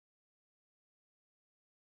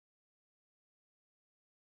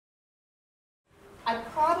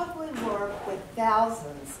with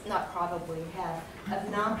thousands, not probably have, of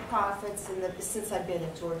nonprofits since I've been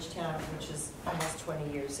at Georgetown, which is almost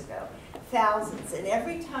 20 years ago. Thousands. And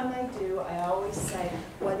every time I do, I always say,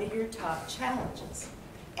 what are your top challenges?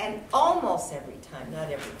 And almost every time, not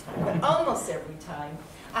every time, but almost every time,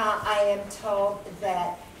 I am told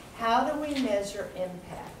that how do we measure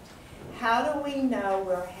impact? How do we know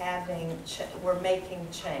we're making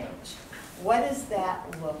change? What does that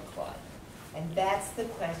look like? And that's the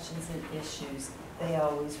questions and issues they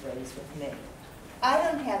always raise with me. I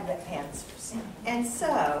don't have the answers. And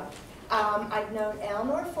so I've known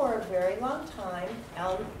Alnoor for a very long time,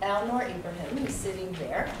 Alnoor Ebrahim, who's sitting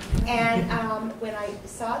there. And when I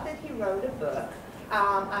saw that he wrote a book,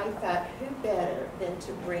 I thought, who better than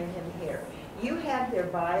to bring him here? You have their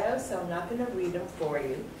bio, so I'm not going to read them for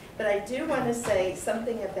you. But I do want to say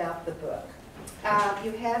something about the book.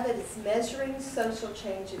 You have it, it's Measuring Social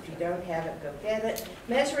Change. If you don't have it, go get it.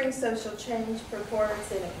 Measuring Social Change,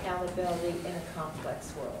 Performance, and Accountability in a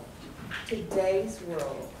Complex World. Today's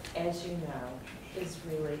world, as you know, is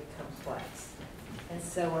really complex. And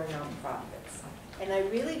so are nonprofits. And I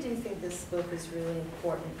really do think this book is really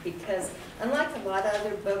important because unlike a lot of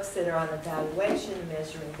other books that are on evaluation,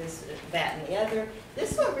 measuring this, that, and the other,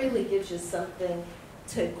 this one really gives you something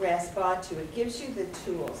to grasp onto. It gives you the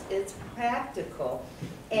tools. It's practical.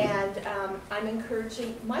 And I'm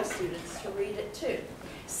encouraging my students to read it too.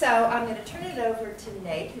 So I'm going to turn it over to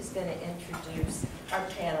Nate, who's going to introduce our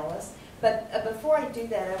panelists. But before I do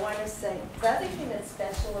that, I want to say the other thing that's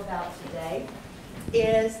special about today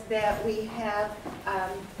is that we have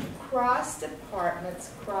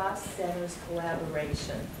cross-departments, cross-centers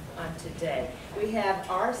collaboration on today. We have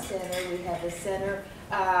our center, we have the center,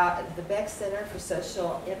 the Beeck Center for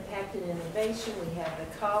Social Impact and Innovation, we have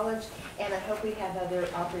the college, and I hope we have other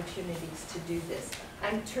opportunities to do this.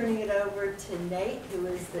 I'm turning it over to Nate, who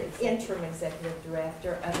is the interim executive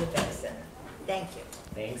director of the Beeck Center. Thank you.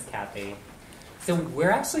 Thanks, Kathy. So we're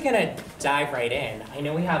actually going to dive right in. I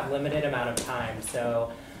know we have limited amount of time,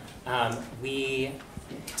 so we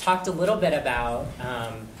talked a little bit about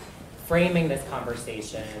framing this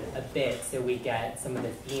conversation a bit so we get some of the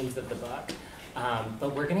themes of the book,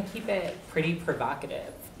 but we're going to keep it pretty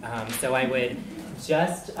provocative. So I would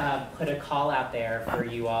just put a call out there for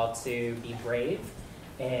you all to be brave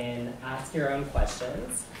and ask your own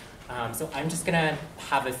questions. So I'm just going to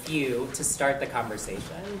have a few to start the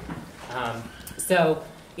conversation. So,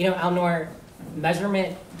 you know, Alnoor,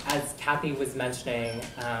 measurement, as Kathy was mentioning,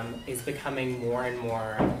 is becoming more and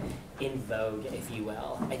more in vogue, if you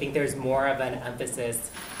will. I think there's more of an emphasis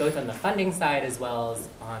both on the funding side as well as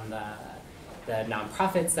on the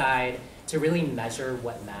nonprofit side to really measure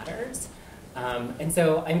what matters. And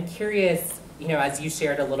so I'm curious, you know, as you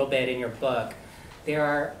shared a little bit in your book, there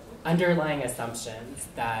are underlying assumptions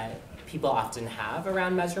that people often have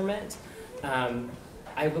around measurement.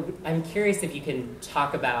 I'm curious if you can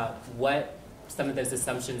talk about what some of those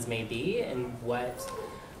assumptions may be and what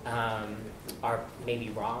are maybe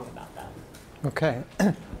wrong about them. Okay,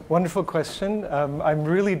 wonderful question. I'm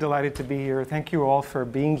really delighted to be here. Thank you all for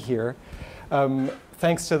being here.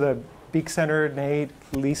 Thanks to the Beeck Center, Nate,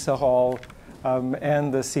 Lisa Hall,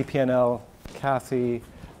 and the CPNL, Kathy,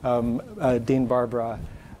 Dean Barbara.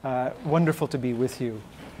 Wonderful to be with you.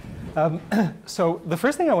 So the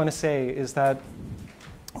first thing I want to say is that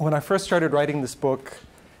when I first started writing this book,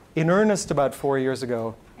 in earnest about 4 years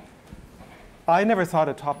ago, I never thought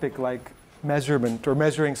a topic like measurement or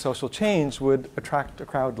measuring social change would attract a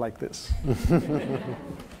crowd like this.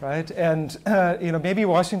 Right? And you know, maybe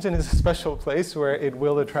Washington is a special place where it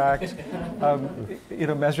will attract you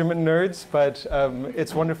know, measurement nerds, but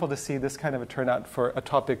it's wonderful to see this kind of a turnout for a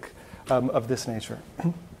topic of this nature.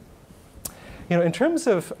 You know, in terms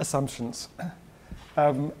of assumptions,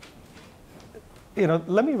 you know,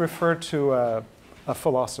 let me refer to a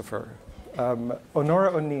philosopher,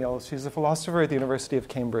 Honora O'Neill. She's a philosopher at the University of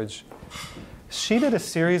Cambridge. She did a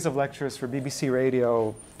series of lectures for BBC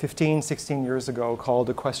Radio 15, 16 years ago called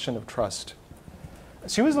A Question of Trust.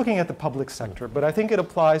 She was looking at the public sector, but I think it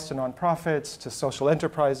applies to nonprofits, to social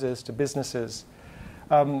enterprises, to businesses.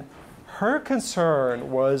 Her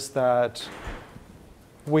concern was that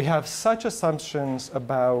we have such assumptions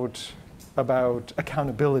about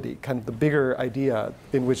accountability, kind of the bigger idea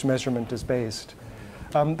in which measurement is based,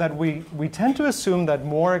 that we tend to assume that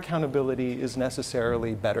more accountability is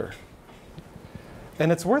necessarily better.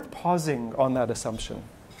 And it's worth pausing on that assumption,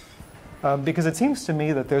 because it seems to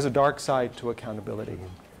me that there's a dark side to accountability.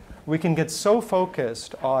 We can get so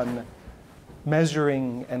focused on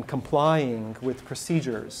measuring and complying with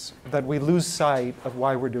procedures that we lose sight of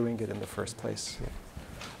why we're doing it in the first place.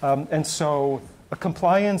 And so a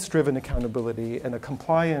compliance-driven accountability and a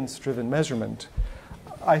compliance-driven measurement,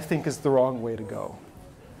 I think, is the wrong way to go.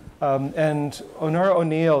 And Alnoor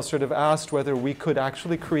O'Neill sort of asked whether we could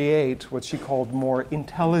actually create what she called more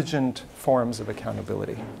intelligent forms of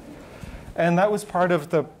accountability. And that was part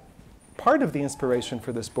of the inspiration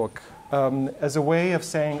for this book, as a way of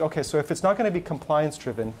saying, okay, so if it's not going to be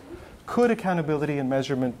compliance-driven, could accountability and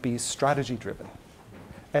measurement be strategy-driven?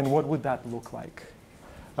 And what would that look like?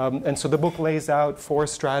 And so the book lays out 4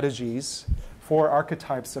 strategies, 4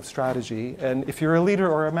 archetypes of strategy. And if you're a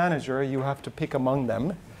leader or a manager, you have to pick among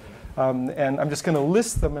them. And I'm just going to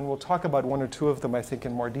list them, and we'll talk about 1 or 2 of them, I think,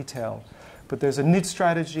 in more detail. But there's a niche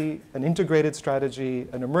strategy, an integrated strategy,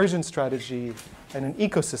 an emergent strategy, and an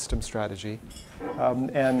ecosystem strategy.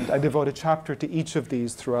 And I devote a chapter to each of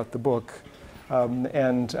these throughout the book.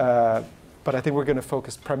 But I think we're going to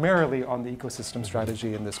focus primarily on the ecosystem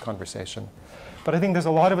strategy in this conversation. But I think there's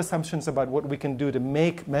a lot of assumptions about what we can do to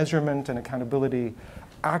make measurement and accountability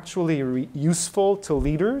actually useful to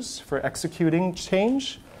leaders for executing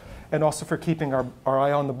change, and also for keeping our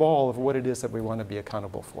eye on the ball of what it is that we want to be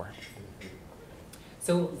accountable for.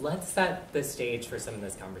 So let's set the stage for some of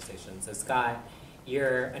this conversation. So Scott,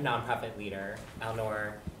 you're a nonprofit leader.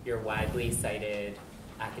 Alnoor, you're widely cited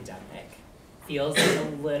academic. Feels a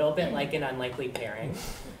little bit like an unlikely pairing.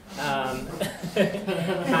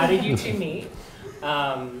 How did you two meet?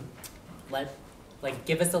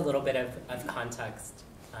 Give us a little bit of context,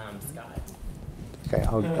 Scott. Okay,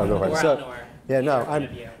 I'll go right.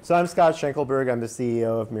 I'm Scott Schenkelberg. I'm the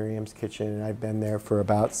CEO of Miriam's Kitchen, and I've been there for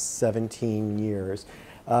about 17 years.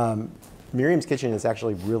 Miriam's Kitchen is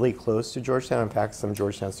actually really close to Georgetown. In fact, some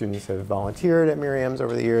Georgetown students have volunteered at Miriam's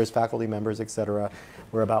over the years, faculty members, et cetera.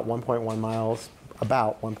 We're about 1.1 miles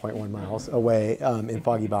away in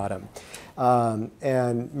Foggy Bottom.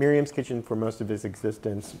 And Miriam's Kitchen, for most of its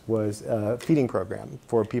existence, was a feeding program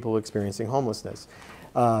for people experiencing homelessness.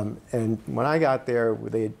 And when I got there,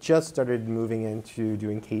 they had just started moving into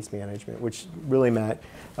doing case management, which really meant,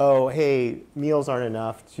 oh, hey, meals aren't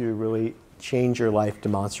enough to really change your life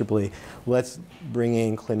demonstrably. Let's bring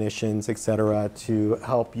in clinicians, et cetera, to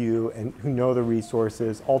help you and who know the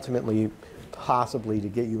resources, ultimately, possibly to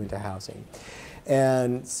get you into housing.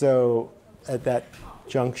 And so at that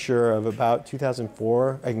juncture of about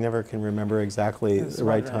 2004, I never can remember exactly the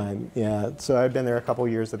right time. Yeah, so I've been there a couple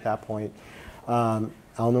years at that point.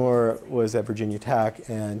 Alnoor was at Virginia Tech,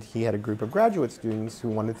 and he had a group of graduate students who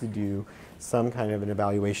wanted to do some kind of an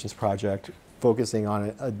evaluations project focusing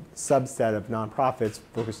on a subset of nonprofits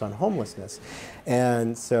focused on homelessness.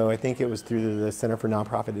 And so I think it was through the Center for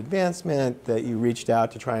Nonprofit Advancement that you reached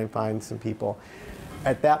out to try and find some people.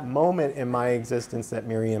 At that moment in my existence at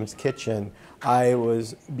Miriam's Kitchen, I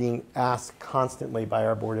was being asked constantly by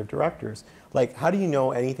our board of directors, like, how do you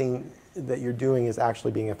know anything that you're doing is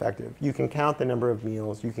actually being effective? You can count the number of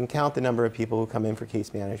meals, you can count the number of people who come in for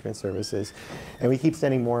case management services, and we keep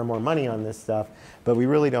spending more and more money on this stuff, but we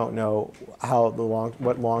really don't know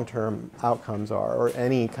what long-term outcomes are, or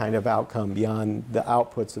any kind of outcome beyond the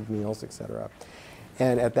outputs of meals, et cetera.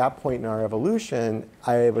 And at that point in our evolution,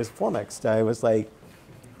 I was flummoxed. I was like,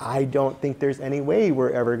 I don't think there's any way we're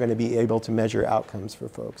ever going to be able to measure outcomes for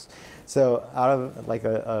folks. So out of like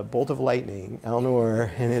a bolt of lightning, Alnoor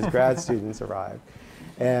and his grad students arrived,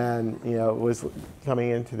 and was coming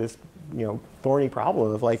into this thorny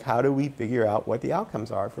problem of like, how do we figure out what the outcomes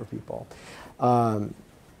are for people? And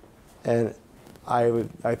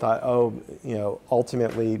I thought,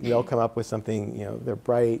 ultimately they'll come up with something. They're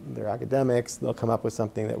bright, they're academics. They'll come up with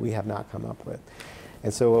something that we have not come up with.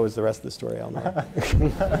 And so what was the rest of the story, Alnoor?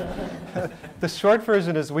 The short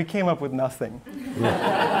version is we came up with nothing.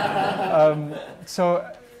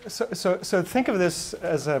 So think of this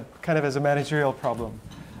as a kind of as a managerial problem.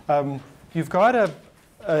 You've got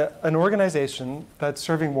an organization that's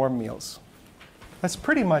serving warm meals. That's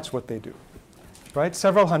pretty much what they do, right?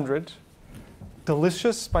 Several hundred,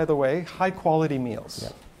 delicious, by the way, high quality meals,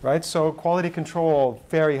 yeah. Right? So quality control,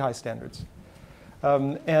 very high standards.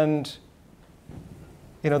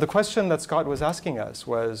 The question that Scott was asking us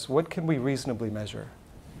was, what can we reasonably measure?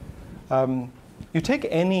 You take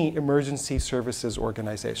any emergency services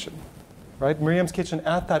organization, right? Miriam's Kitchen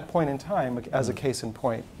at that point in time, as a case in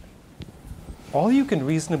point. All you can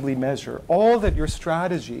reasonably measure, all that your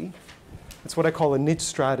strategy, it's what I call a niche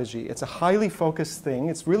strategy. It's a highly focused thing.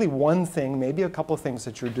 It's really one thing, maybe a couple of things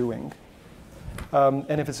that you're doing. And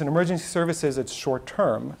if it's an emergency services, it's short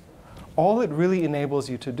term. All it really enables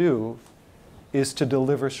you to do is to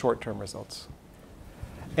deliver short-term results.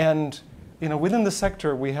 And within the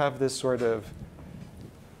sector, we have this sort of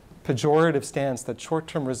pejorative stance that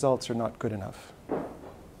short-term results are not good enough.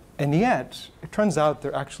 And yet, it turns out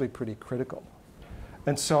they're actually pretty critical.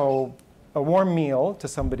 And so a warm meal to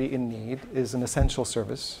somebody in need is an essential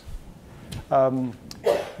service.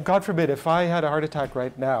 God forbid, if I had a heart attack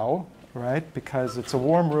right now, right, because it's a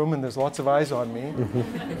warm room and there's lots of eyes on me,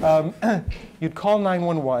 you'd call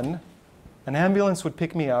 911, an ambulance would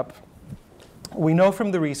pick me up. We know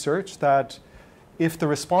from the research that if the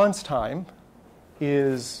response time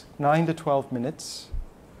is 9 to 12 minutes,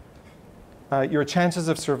 your chances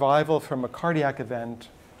of survival from a cardiac event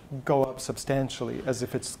go up substantially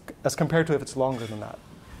as compared to if it's longer than that.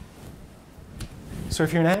 So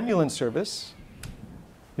if you're an ambulance service,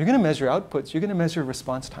 you're going to measure outputs. You're going to measure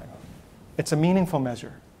response time. It's a meaningful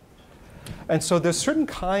measure. And so there's certain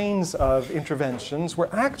kinds of interventions where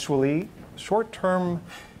actually short-term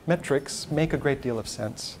metrics make a great deal of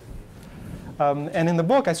sense. And in the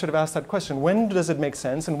book, I sort of asked that question. When does it make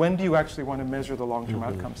sense? And when do you actually want to measure the long-term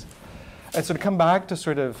outcomes? And so to come back to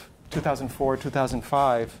sort of 2004,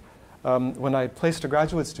 2005, when I placed a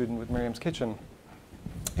graduate student with Miriam's Kitchen,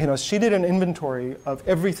 she did an inventory of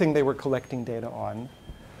everything they were collecting data on.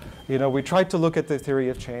 We tried to look at the theory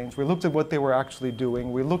of change. We looked at what they were actually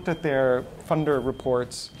doing. We looked at their funder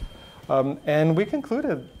reports. And we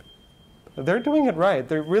concluded they're doing it right.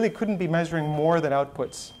 They really couldn't be measuring more than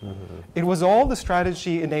outputs. It was all the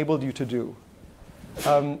strategy enabled you to do.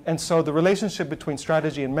 And so the relationship between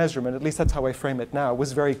strategy and measurement, at least that's how I frame it now,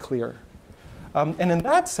 was very clear. And in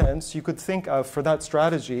that sense, you could think of, for that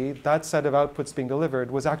strategy, that set of outputs being delivered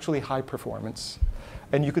was actually high performance.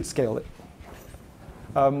 And you could scale it.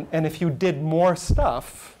 And if you did more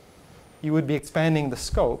stuff, you would be expanding the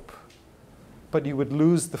scope, but you would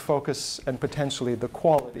lose the focus and potentially the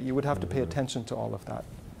quality. You would have to pay attention to all of that.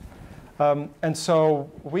 And so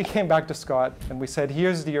we came back to Scott and we said,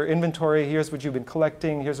 here's your inventory, here's what you've been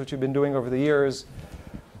collecting, here's what you've been doing over the years.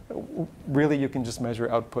 Really, you can just measure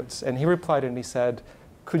outputs. And he replied and he said,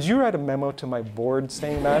 could you write a memo to my board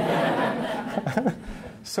saying that?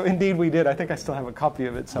 So indeed we did. I think I still have a copy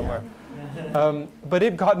of it somewhere. But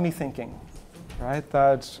it got me thinking, right,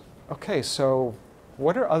 that, okay, so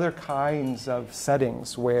what are other kinds of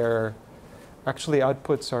settings where actually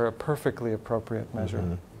outputs are a perfectly appropriate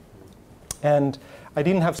measure? And I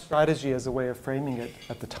didn't have strategy as a way of framing it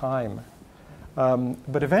at the time.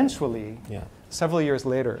 But eventually, several years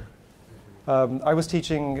later, I was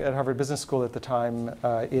teaching at Harvard Business School at the time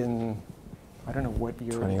in, I don't know what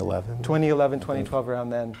year. 2011. 2011, 2012, around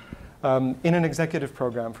then, in an executive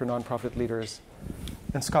program for nonprofit leaders.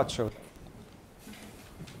 And Scott showed up.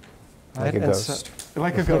 Like a ghost.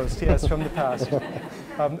 Like a ghost, yes, from the past.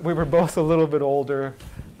 We were both a little bit older,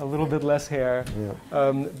 a little bit less hair,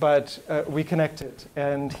 but we connected.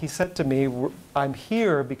 And he said to me, I'm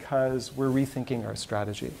here because we're rethinking our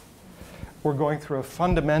strategy. We're going through a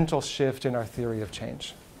fundamental shift in our theory of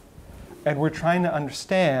change. And we're trying to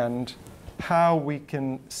understand how we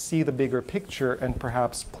can see the bigger picture and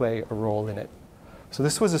perhaps play a role in it. So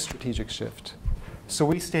this was a strategic shift. So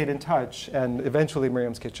we stayed in touch, and eventually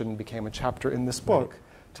Miriam's Kitchen became a chapter in this book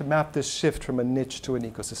to map this shift from a niche to an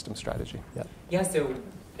ecosystem strategy. Yeah, so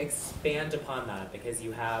expand upon that, because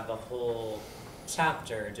you have a whole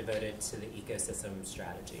chapter devoted to the ecosystem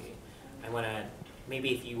strategy. I want to,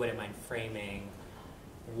 maybe if you wouldn't mind framing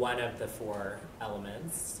one of the four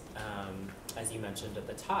elements, as you mentioned at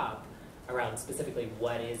the top, around specifically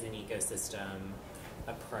what is an ecosystem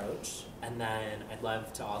approach, and then I'd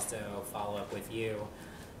love to also follow up with you,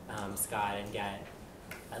 Scott, and get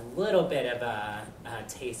a little bit of a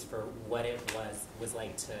taste for what it was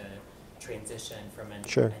like to transition from a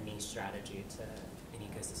niche strategy to an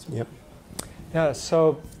ecosystem. Yeah,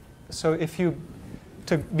 so if you,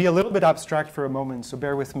 to be a little bit abstract for a moment, so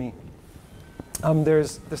bear with me.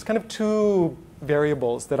 There's kind of two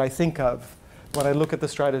variables that I think of when I look at the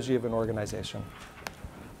strategy of an organization.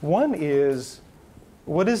 One is,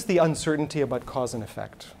 what is the uncertainty about cause and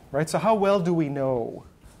effect, right? So how well do we know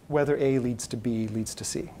whether A leads to B leads to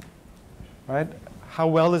C, right? How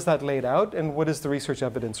well is that laid out, and what is the research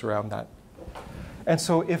evidence around that? And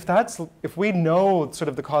so if we know sort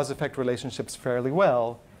of the cause-effect relationships fairly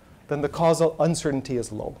well, then the causal uncertainty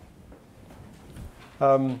is low.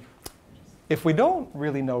 If we don't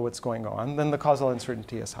really know what's going on, then the causal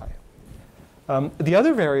uncertainty is high. The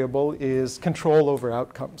other variable is control over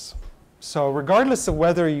outcomes. So regardless of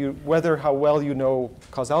whether how well you know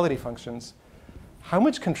causality functions, how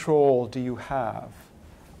much control do you have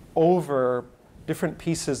over different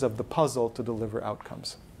pieces of the puzzle to deliver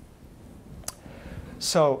outcomes?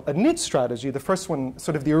 So a niche strategy, the first one,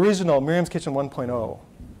 sort of the original Miriam's Kitchen 1.0,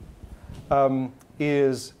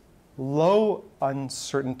 is low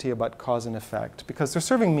uncertainty about cause and effect, because they're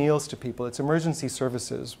serving meals to people. It's emergency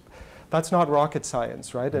services. That's not rocket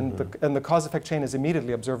science, right? And the cause-effect chain is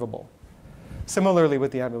immediately observable. Similarly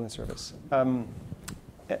with the ambulance service.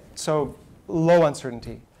 So low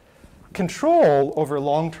uncertainty. Control over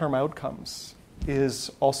long-term outcomes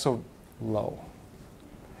is also low,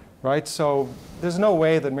 right? So there's no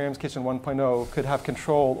way that Miriam's Kitchen 1.0 could have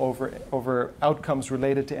control over outcomes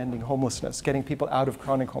related to ending homelessness, getting people out of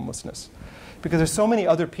chronic homelessness, because there's so many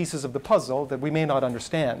other pieces of the puzzle that we may not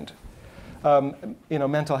understand.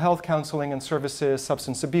 Mental health counseling and services,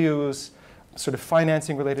 substance abuse, sort of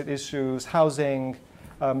financing-related issues, housing,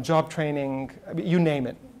 job training, I mean, you name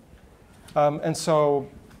it. And so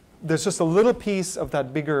there's just a little piece of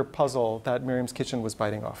that bigger puzzle that Miriam's Kitchen was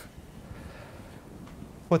biting off.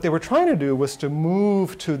 What they were trying to do was to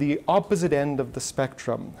move to the opposite end of the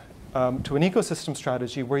spectrum, to an ecosystem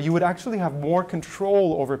strategy where you would actually have more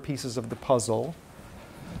control over pieces of the puzzle,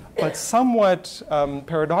 but somewhat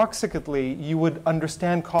paradoxically, you would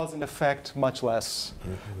understand cause and effect much less,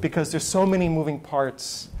 because there's so many moving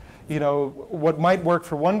parts. What might work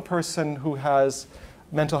for one person who has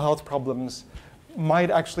mental health problems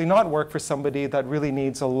might actually not work for somebody that really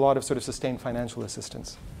needs a lot of sort of sustained financial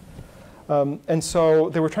assistance. And so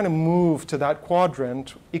they were trying to move to that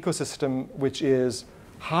quadrant ecosystem, which is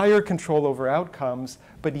higher control over outcomes,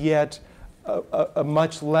 but yet a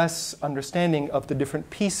much less understanding of the different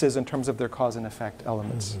pieces in terms of their cause and effect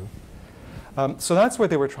elements. So that's where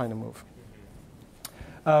they were trying to move.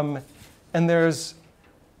 And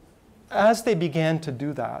as they began to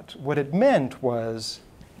do that, what it meant was,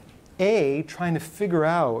 trying to figure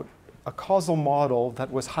out a causal model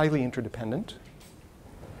that was highly interdependent.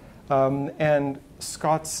 And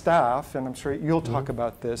Scott's staff, and I'm sure you'll talk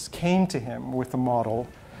about this, came to him with a model,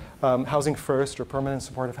 Housing First, or permanent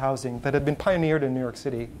supportive housing, that had been pioneered in New York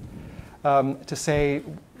City, to say,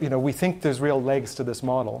 we think there's real legs to this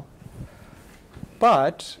model.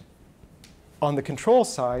 But on the control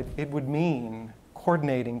side, it would mean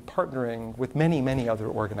coordinating, partnering with many, many other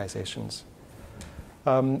organizations.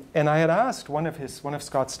 And I had asked one of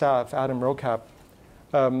Scott's staff, Adam Rocap,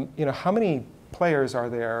 how many players are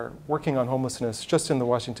there working on homelessness just in the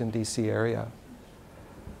Washington, D.C. area?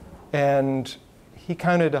 And he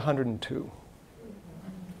counted 102.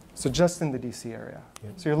 So just in the D.C. area.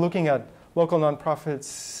 Yep. So you're looking at local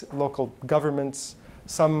nonprofits, local governments,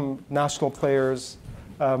 some national players,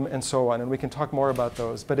 and so on. And we can talk more about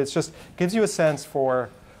those. But it just gives you a sense for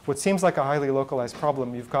what seems like a highly localized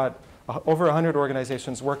problem. You've got over 100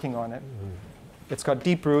 organizations working on it. It's got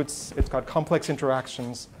deep roots. It's got complex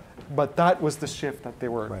interactions. But that was the shift that they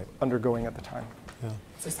were undergoing at the time. Yeah.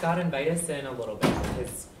 So Scott, invite us in a little bit,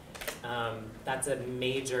 because that's a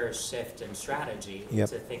major shift in strategy to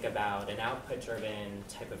think about an output-driven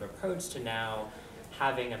type of approach to now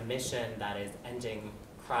having a mission that is ending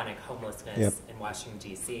chronic homelessness in Washington,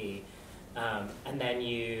 D.C. And then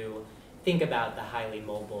you think about the highly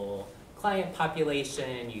mobile client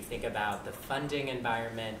population, you think about the funding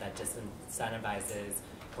environment that disincentivizes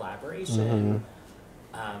collaboration.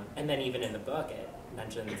 And then even in the book, it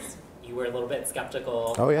mentions you were a little bit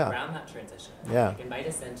skeptical around that transition. Invite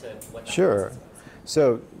us into what that process was.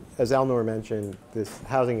 So as Alnoor mentioned, this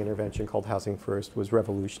housing intervention called Housing First was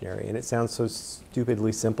revolutionary. And it sounds so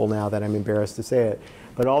stupidly simple now that I'm embarrassed to say it.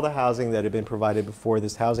 But all the housing that had been provided before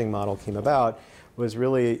this housing model came about was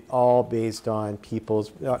really all based on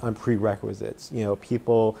on prerequisites.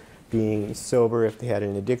 People being sober if they had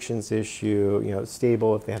an addictions issue,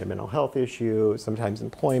 stable if they had a mental health issue, sometimes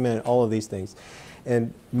employment, all of these things.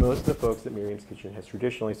 And most of the folks that Miriam's Kitchen has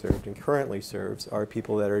traditionally served and currently serves are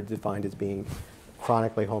people that are defined as being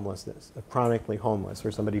chronically homeless,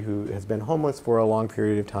 or somebody who has been homeless for a long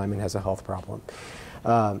period of time and has a health problem.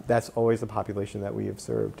 That's always the population that we have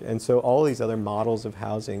served. And so all these other models of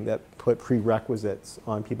housing that put prerequisites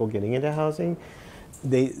on people getting into housing,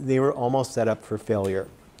 they were almost set up for failure.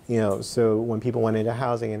 So when people went into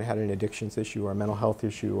housing and had an addictions issue or a mental health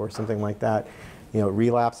issue or something like that,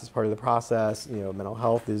 relapse is part of the process. Mental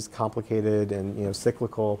health is complicated and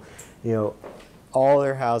cyclical. All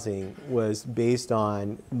their housing was based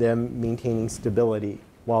on them maintaining stability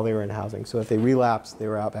while they were in housing. So if they relapsed, they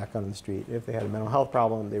were out back on the street. If they had a mental health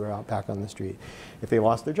problem, they were out back on the street. If they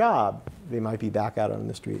lost their job, they might be back out on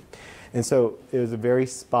the street. And so it was a very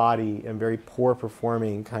spotty and very poor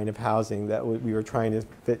performing kind of housing that we were trying to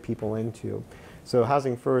fit people into. So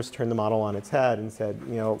Housing First turned the model on its head and said,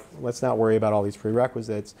 let's not worry about all these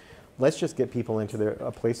prerequisites. Let's just get people into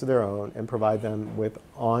a place of their own and provide them with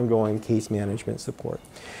ongoing case management support.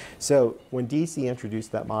 So when DC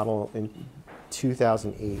introduced that model in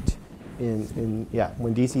 2008,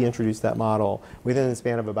 when DC introduced that model, within the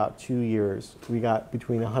span of about 2 years, we got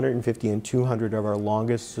between 150 and 200 of our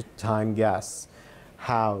longest time guests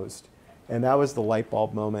housed. And that was the light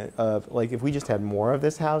bulb moment of, like, if we just had more of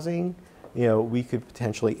this housing, we could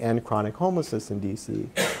potentially end chronic homelessness in DC.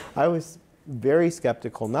 I was very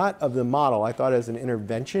skeptical, not of the model. I thought as an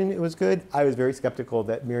intervention it was good. I was very skeptical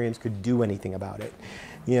that Miriam's could do anything about it.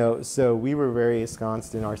 So we were very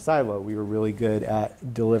ensconced in our silo. We were really good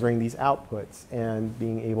at delivering these outputs and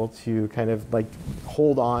being able to kind of like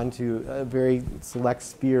hold on to a very select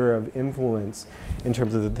sphere of influence in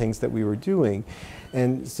terms of the things that we were doing.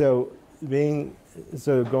 And so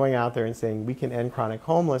going out there and saying we can end chronic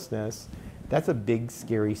homelessness, that's a big,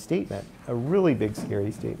 scary statement, a really big,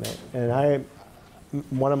 scary statement. And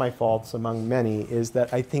one of my faults among many is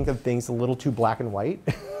that I think of things a little too black and white.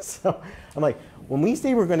 So I'm like, when we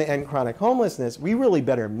say we're going to end chronic homelessness, we really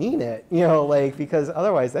better mean it, because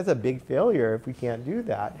otherwise that's a big failure if we can't do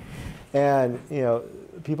that. And,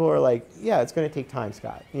 people are like, yeah, it's going to take time,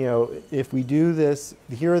 Scott. If we do this,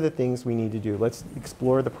 here are the things we need to do. Let's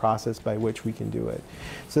explore the process by which we can do it.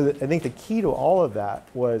 So I think the key to all of that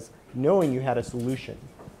was knowing you had a solution,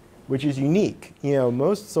 which is unique.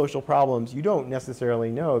 Most social problems, you don't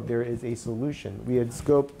necessarily know there is a solution. We had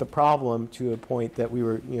scoped the problem to a point that we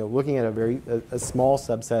were, looking at a small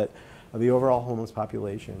subset of the overall homeless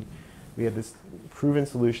population. We had this proven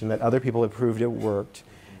solution that other people had proved it worked.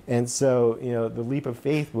 And so, the leap of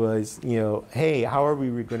faith was, hey, how are we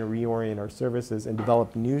going to reorient our services and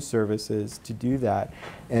develop new services to do that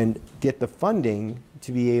and get the funding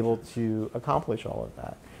to be able to accomplish all of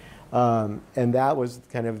that? And that was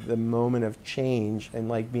kind of the moment of change and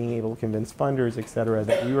like being able to convince funders, et cetera,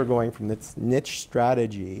 that we were going from this niche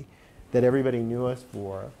strategy that everybody knew us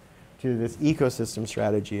for to this ecosystem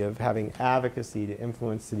strategy of having advocacy to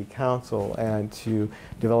influence city council and to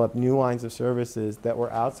develop new lines of services that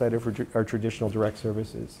were outside of our traditional direct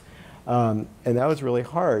services. And that was really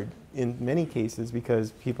hard in many cases because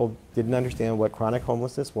people didn't understand what chronic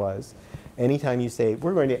homelessness was. Anytime you say,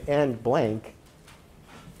 we're going to end blank,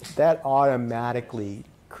 that automatically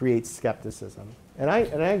creates skepticism. And I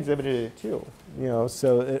exhibited it too,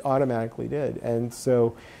 so it automatically did. And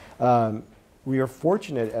so we are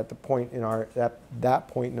fortunate at the point in that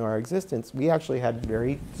point in our existence, we actually had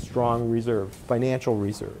very strong reserves, financial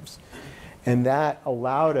reserves. And that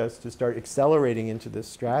allowed us to start accelerating into this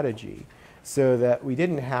strategy so that we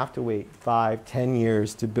didn't have to wait 5, 10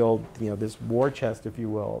 years to build this war chest, if you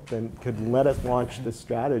will, that could let us launch this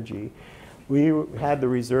strategy. We had the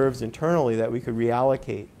reserves internally that we could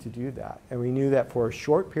reallocate to do that. And we knew that for a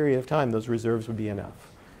short period of time, those reserves would be enough.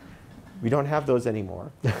 We don't have those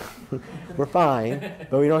anymore. We're fine,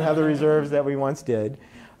 but we don't have the reserves that we once did.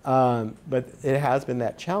 But it has been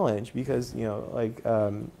that challenge because,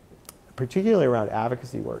 particularly around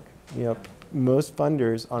advocacy work, most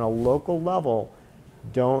funders on a local level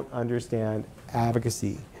don't understand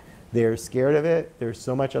advocacy. They're scared of it. There's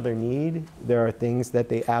so much other need. There are things that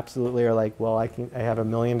they absolutely are like, well, I have $1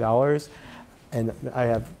 million and I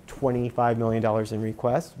have $25 million in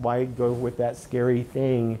requests. Why go with that scary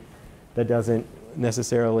thing that doesn't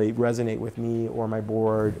necessarily resonate with me or my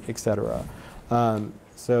board, et cetera?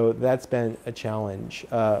 So that's been a challenge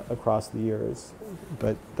across the years.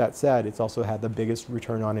 But that said, it's also had the biggest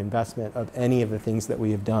return on investment of any of the things that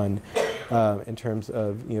we have done in terms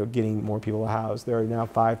of getting more people housed. There are now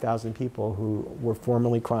 5,000 people who were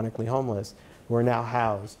formerly chronically homeless who are now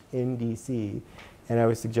housed in DC. And I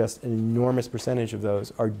would suggest an enormous percentage of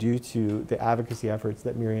those are due to the advocacy efforts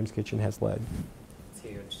that Miriam's Kitchen has led. It's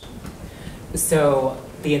huge. So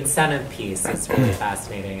the incentive piece is really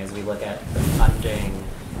fascinating as we look at the funding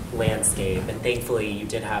landscape, and thankfully you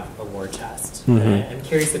did have a war chest. Mm-hmm. I'm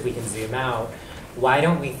curious if we can zoom out. Why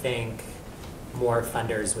don't we think more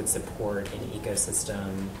funders would support an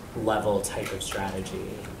ecosystem level type of strategy?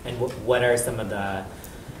 And what are some of the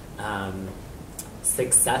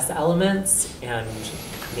success elements, and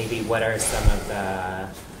maybe what are some of the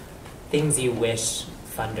things you wish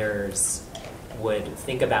funders would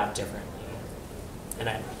think about differently?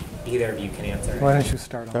 And either of you can answer. Why don't you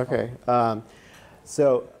start off? Okay.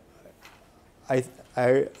 So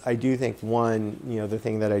I do think one, the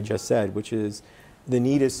thing that I just said, which is the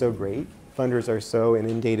need is so great, funders are so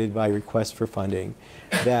inundated by requests for funding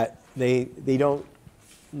that they don't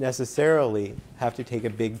necessarily have to take a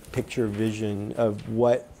big picture vision of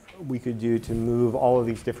what we could do to move all of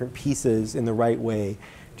these different pieces in the right way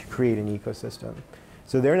to create an ecosystem.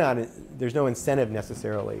 So there's no incentive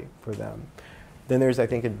necessarily for them. Then there's, I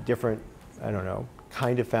think, a different,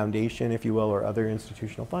 kind of foundation, if you will, or other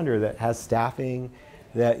institutional funder that has staffing,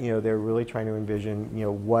 that they're really trying to envision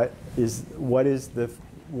what is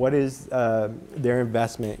their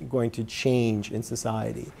investment going to change in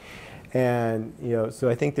society. And so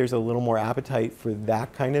I think there's a little more appetite for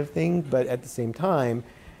that kind of thing, but at the same time,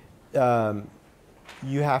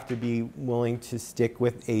 you have to be willing to stick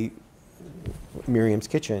with Miriam's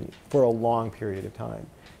Kitchen for a long period of time.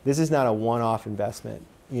 This is not a one-off investment.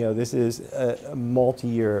 This is a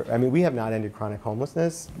multi-year. I mean, we have not ended chronic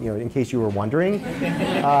homelessness. In case you were wondering,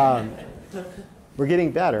 we're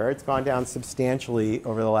getting better. It's gone down substantially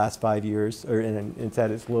over the last 5 years, and it's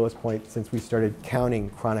at its lowest point since we started counting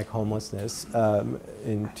chronic homelessness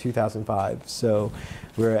in 2005. So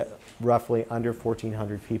we're at roughly under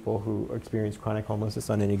 1,400 people who experience chronic homelessness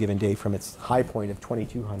on any given day from its high point of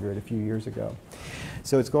 2,200 a few years ago.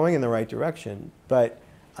 So it's going in the right direction. But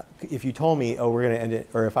if you told me, oh, we're going to end it,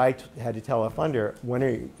 or if I had to tell a funder, when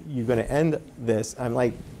are you going to end this? I'm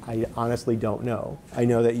like, I honestly don't know. I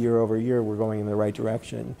know that year over year we're going in the right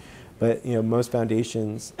direction. But most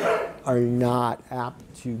foundations are not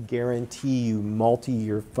apt to guarantee you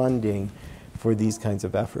multi-year funding for these kinds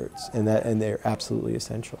of efforts, and they're absolutely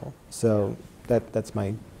essential. So that's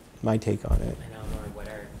my take on it. I know, Alnoor, what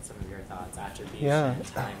are some of your thoughts? Attribution,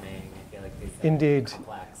 timing. I feel like these are Indeed.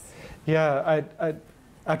 complex. Yeah,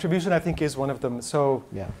 attribution I think is one of them. So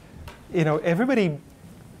Yeah. Everybody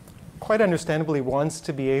quite understandably wants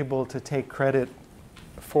to be able to take credit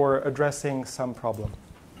for addressing some problem,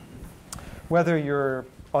 whether you're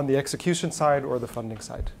on the execution side or the funding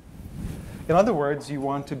side. In other words, you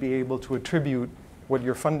want to be able to attribute what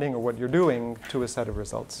you're funding or what you're doing to a set of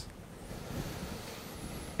results.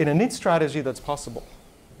 In a neat strategy, that's possible.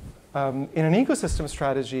 In an ecosystem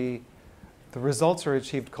strategy, the results are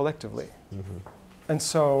achieved collectively. Mm-hmm. And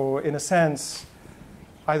so, in a sense,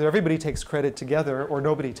 either everybody takes credit together or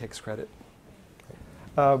nobody takes credit.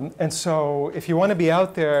 And so, if you want to be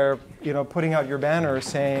out there, putting out your banner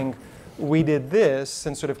saying, we did this,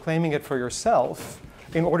 and sort of claiming it for yourself,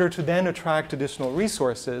 in order to then attract additional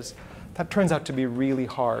resources, that turns out to be really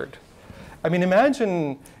hard. I mean,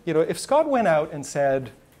 imagine, if Scott went out and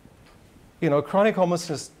said, chronic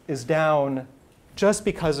homelessness is down just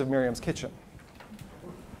because of Miriam's Kitchen.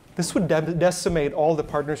 This would decimate all the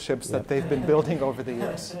partnerships that they've been building over the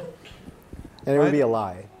years. And it would be a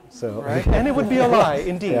lie. So. Right? And it would be a lie,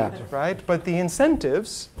 indeed, Yeah. right? But the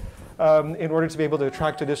incentives, in order to be able to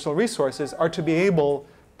attract additional resources, are to be able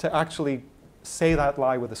to actually say that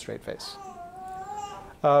lie with a straight face.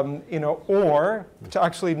 Or to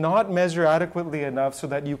actually not measure adequately enough so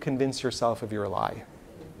that you convince yourself of your lie.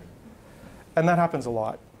 And that happens a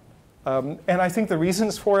lot. And I think the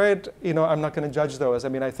reasons for it, I'm not going to judge those. I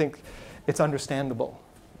mean, I think it's understandable.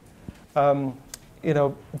 The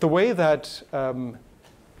way that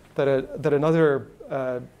that another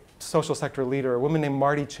social sector leader, a woman named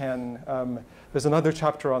Marty Chen, there's another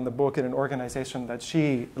chapter on the book in an organization that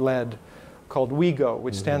she led called WeGo,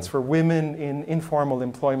 which stands for Women in Informal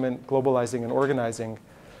Employment, Globalizing and Organizing.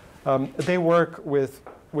 They work with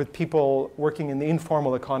people working in the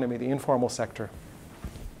informal economy, the informal sector,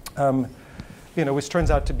 which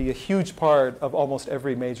turns out to be a huge part of almost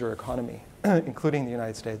every major economy, including the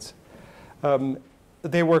United States.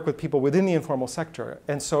 They work with people within the informal sector,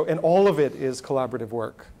 and all of it is collaborative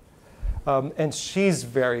work. And she's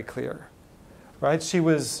very clear, right? She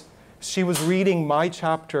was reading my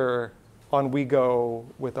chapter on WeGo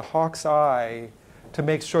with a hawk's eye to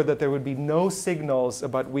make sure that there would be no signals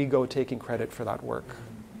about WeGo taking credit for that work.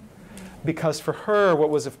 Because for her, what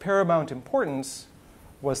was of paramount importance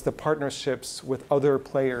was the partnerships with other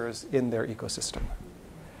players in their ecosystem.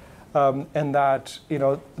 And that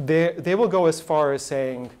they will go as far as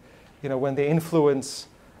saying, when they influence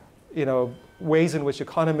ways in which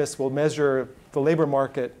economists will measure the labor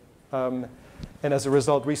market, and as a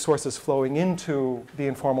result resources flowing into the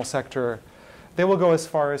informal sector, they will go as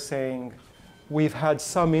far as saying we've had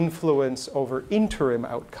some influence over interim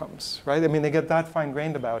outcomes, right? I mean, they get that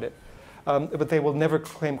fine-grained about it. But they will never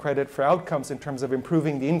claim credit for outcomes in terms of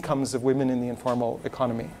improving the incomes of women in the informal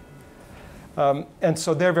economy. And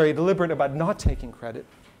so they're very deliberate about not taking credit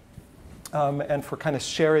and for kind of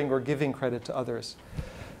sharing or giving credit to others.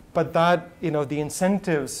 But that, the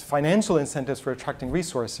incentives, financial incentives for attracting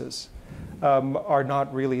resources are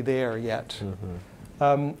not really there yet.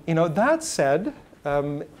 That said,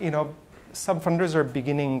 some funders are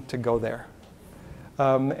beginning to go there.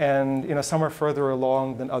 And some are further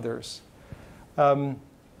along than others.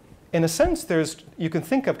 In a sense, you can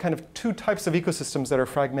think of kind of two types of ecosystems that are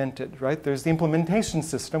fragmented, right? There's the implementation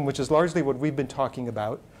system, which is largely what we've been talking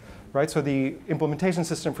about, right? So the implementation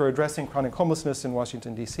system for addressing chronic homelessness in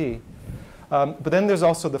Washington, D.C. But then there's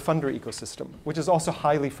also the funder ecosystem, which is also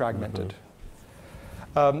highly fragmented.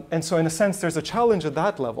 And so in a sense, there's a challenge at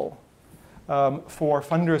that level for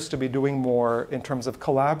funders to be doing more in terms of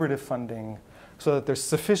collaborative funding so that there's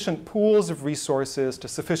sufficient pools of resources to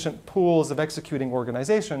sufficient pools of executing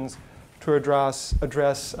organizations to address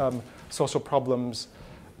social problems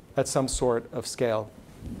at some sort of scale.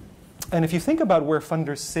 And if you think about where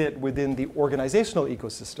funders sit within the organizational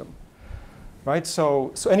ecosystem, right?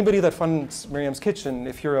 So anybody that funds Miriam's Kitchen,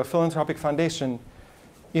 if you're a philanthropic foundation,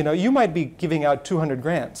 you might be giving out 200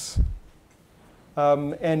 grants.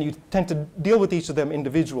 And you tend to deal with each of them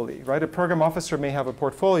individually, right? A program officer may have a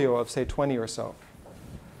portfolio of, say, 20 or so.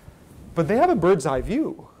 But they have a bird's eye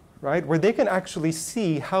view, right? Where they can actually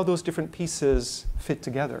see how those different pieces fit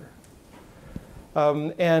together.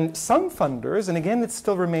 And some funders, and again, it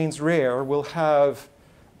still remains rare, will have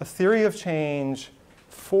a theory of change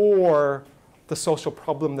for the social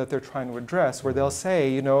problem that they're trying to address, where they'll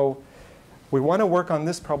say, we want to work on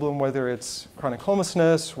this problem, whether it's chronic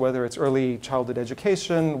homelessness, whether it's early childhood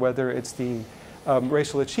education, whether it's the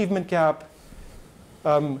racial achievement gap.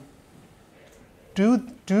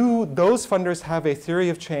 Do those funders have a theory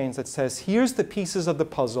of change that says, here's the pieces of the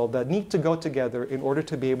puzzle that need to go together in order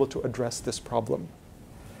to be able to address this problem?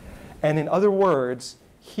 And in other words,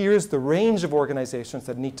 here's the range of organizations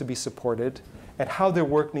that need to be supported and how their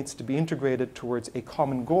work needs to be integrated towards a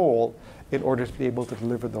common goal in order to be able to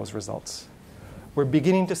deliver those results. We're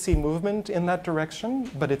beginning to see movement in that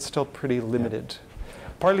direction, but it's still pretty limited.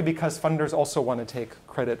 Partly because funders also want to take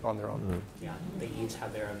credit on their own. Yeah, they each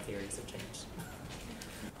have their own theories of change.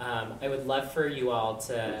 I would love for you all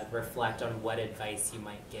to reflect on what advice you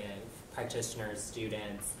might give practitioners,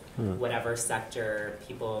 students, whatever sector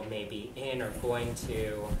people may be in or going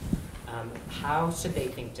to. How should they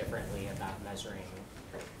think differently about measuring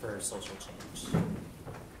for social change?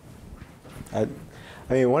 I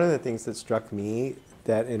mean, one of the things that struck me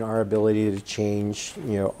that in our ability to change,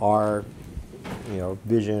 our,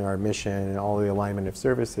 vision, our mission, and all the alignment of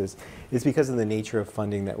services is because of the nature of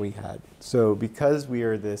funding that we had. So because we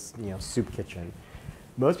are this, soup kitchen,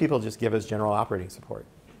 most people just give us general operating support.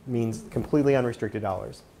 It means completely unrestricted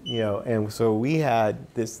dollars, and so we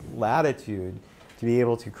had this latitude to be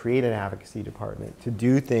able to create an advocacy department, to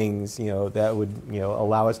do things, that would,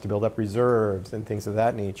 allow us to build up reserves and things of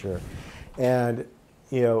that nature. And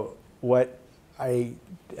what I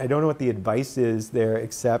don't know what the advice is there,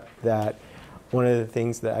 except that one of the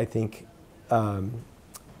things that I think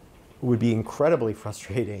would be incredibly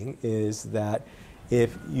frustrating is that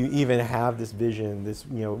if you even have this vision, this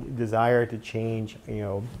desire to change,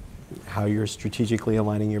 how you're strategically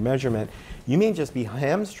aligning your measurement, you may just be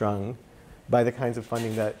hamstrung by the kinds of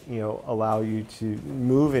funding that allow you to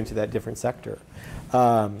move into that different sector.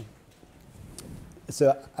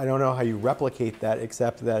 So I don't know how you replicate that,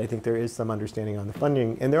 except that I think there is some understanding on the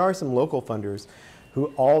funding. And there are some local funders who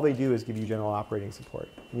all they do is give you general operating support.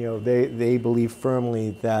 They believe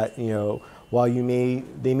firmly that while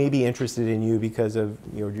they may be interested in you because of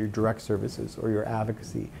your direct services or your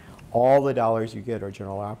advocacy, all the dollars you get are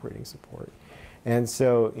general operating support. And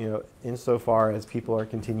so insofar as people are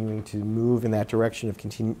continuing to move in that direction of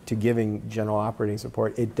giving general operating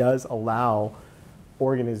support, it does allow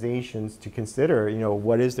organizations to consider,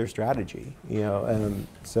 what is their strategy,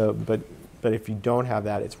 but if you don't have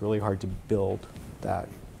that, it's really hard to build that.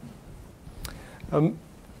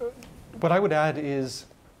 What I would add is,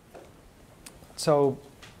 so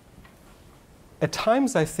at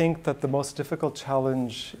times I think that the most difficult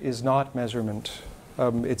challenge is not measurement,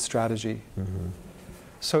 it's strategy.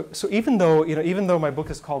 So even though my book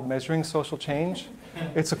is called Measuring Social Change,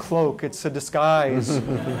 it's a cloak, it's a disguise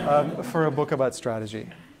for a book about strategy.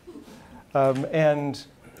 And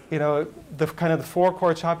the 4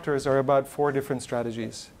 core chapters are about 4 different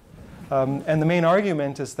strategies. And the main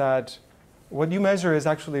argument is that what you measure is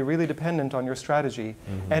actually really dependent on your strategy.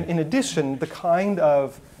 And in addition, the kind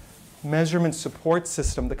of measurement support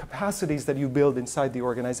system, the capacities that you build inside the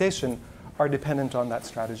organization are dependent on that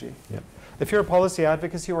strategy. Yep. If you're a policy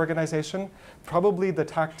advocacy organization, probably the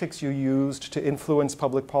tactics you used to influence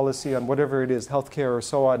public policy on whatever it is, healthcare or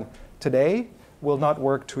so on, today will not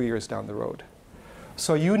work 2 years down the road.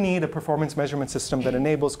 So you need a performance measurement system that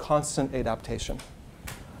enables constant adaptation.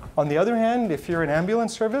 On the other hand, if you're an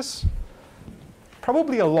ambulance service,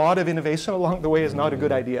 probably a lot of innovation along the way is not a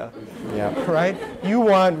good idea. Yeah. Right? You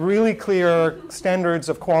want really clear standards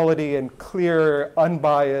of quality and clear,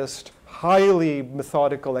 unbiased, highly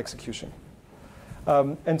methodical execution.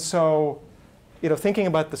 And so, thinking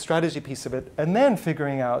about the strategy piece of it, and then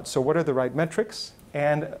figuring out, so what are the right metrics?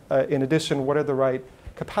 And in addition, what are the right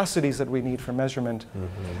capacities that we need for measurement.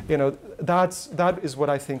 You know, that is what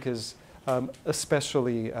I think is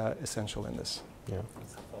especially essential in this. Yeah.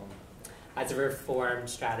 As a reformed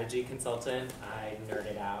strategy consultant, I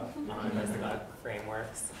nerded out on those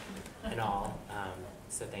frameworks and all.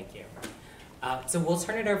 So thank you. So we'll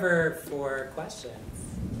turn it over for questions.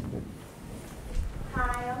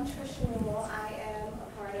 Hi, I'm Trisha Newell. I am a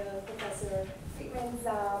part of Professor Friedman's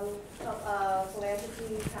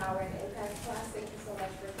Philanthropy, Power, and Impact class. Thank you so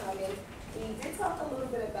much for coming. We did talk a little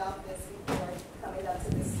bit about this before coming up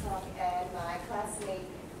to this talk, and my classmate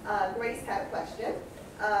Grace had a question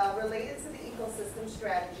related to the ecosystem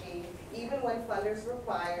strategy. Even when funders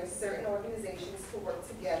require certain organizations to work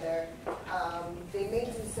together, they may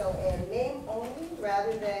do so in name only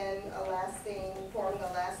rather than forming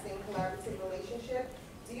a lasting collaborative relationship.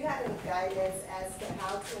 Do you have any guidance as to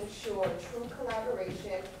how to ensure true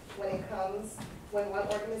collaboration when one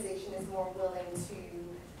organization is more willing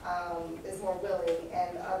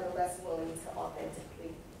and the other less willing to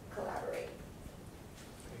authentically collaborate?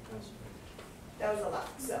 That was a lot,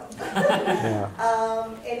 so.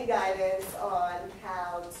 Any guidance on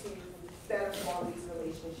how to better form these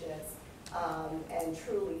relationships and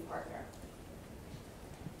truly partner?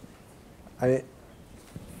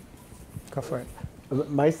 Go for it.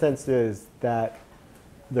 My sense is that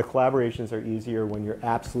the collaborations are easier when you're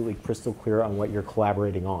absolutely crystal clear on what you're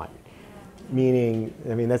collaborating on. Meaning,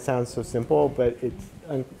 I mean, that sounds so simple, but it's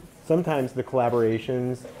sometimes the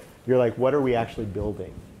collaborations, you're like, what are we actually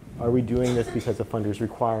building? Are we doing this because the funder's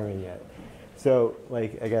requiring it? So,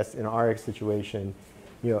 like, I guess in our situation,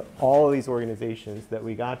 you know, all of these organizations that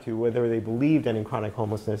we got to, whether they believed ending chronic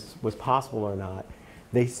homelessness was possible or not,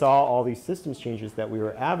 they saw all these systems changes that we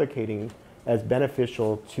were advocating as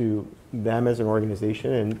beneficial to them as an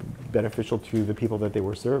organization and beneficial to the people that they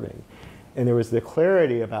were serving. And there was the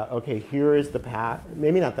clarity about, okay, here is the path,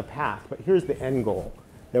 maybe not the path, but here's the end goal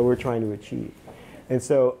that we're trying to achieve. And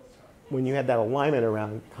so when you had that alignment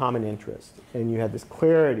around common interest and you had this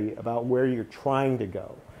clarity about where you're trying to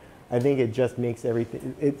go, I think it just makes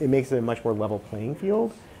everything, it makes it a much more level playing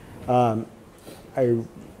field. But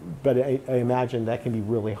I imagine that can be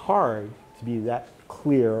really hard to be that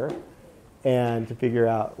clear and to figure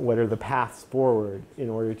out what are the paths forward in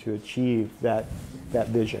order to achieve that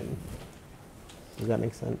vision. Does that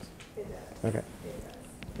make sense? It does. Okay.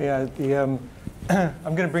 It does. Yeah,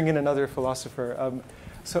 I'm going to bring in another philosopher.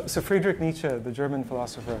 So Friedrich Nietzsche, the German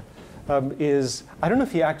philosopher, is, I don't know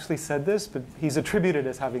if he actually said this, but he's attributed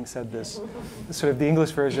as having said this. Sort of the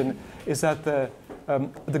English version is that the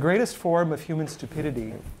greatest form of human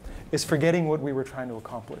stupidity is forgetting what we were trying to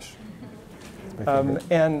accomplish.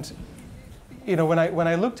 And you know, when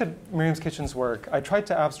I looked at Miriam's Kitchen's work, I tried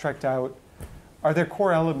to abstract out, are there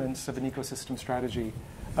core elements of an ecosystem strategy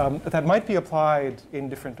that might be applied in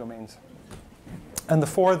different domains? And the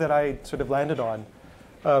four that I sort of landed on,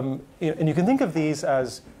 and you can think of these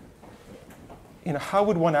as, you know, how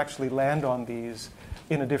would one actually land on these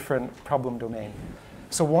in a different problem domain?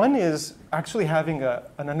 So one is actually having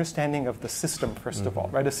an understanding of the system, first of all,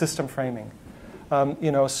 right? A system framing.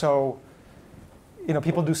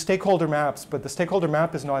 People do stakeholder maps, but the stakeholder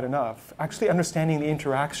map is not enough. Actually understanding the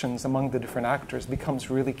interactions among the different actors becomes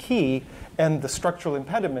really key, and the structural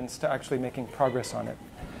impediments to actually making progress on it.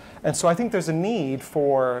 And so I think there's a need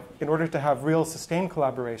for, in order to have real sustained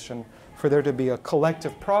collaboration, for there to be a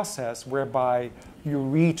collective process whereby you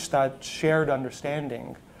reach that shared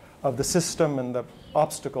understanding of the system and the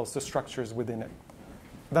obstacles, the structures within it.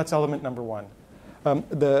 That's element number one.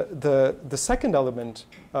 The second element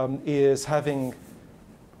is having,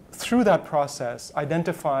 through that process,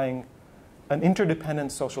 identifying an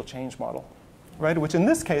interdependent social change model, right? Which in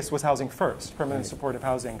this case was housing first, permanent supportive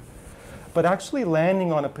housing. But actually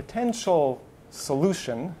landing on a potential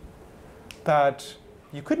solution that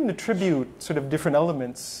you couldn't attribute sort of different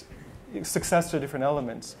elements, success to different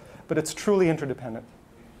elements, but it's truly interdependent.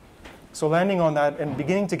 So landing on that and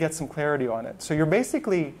beginning to get some clarity on it. So you're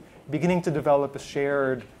basically beginning to develop a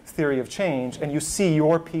shared theory of change, and you see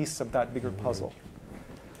your piece of that bigger puzzle.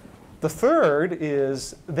 The third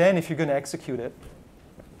is then, if you're going to execute it,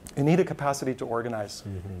 you need a capacity to organize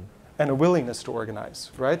and a willingness to organize,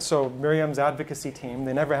 right? So Miriam's advocacy team,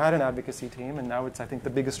 they never had an advocacy team, and now it's, I think, the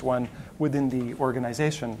biggest one within the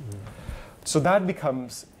organization. So that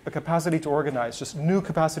becomes a capacity to organize, just new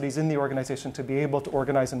capacities in the organization to be able to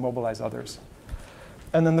organize and mobilize others.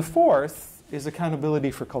 And then the fourth is accountability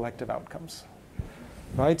for collective outcomes,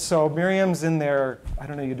 right? So Miriam's in there, I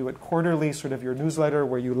don't know, you do it quarterly, sort of your newsletter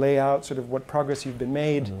where you lay out sort of what progress you've been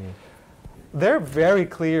made. They're very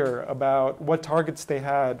clear about what targets they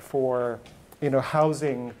had for,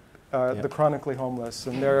 housing the chronically homeless,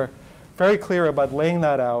 and they're very clear about laying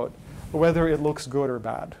that out, whether it looks good or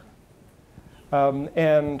bad.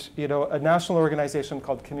 And a national organization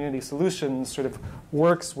called Community Solutions sort of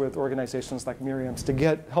works with organizations like Miriam's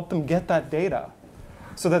to help them get that data,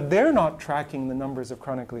 so that they're not tracking the numbers of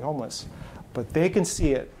chronically homeless, but they can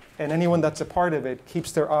see it, and anyone that's a part of it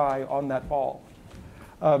keeps their eye on that ball.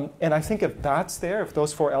 And I think if that's there, if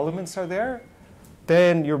those 4 elements are there,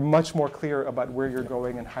 then you're much more clear about where you're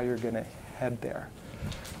going and how you're going to head there.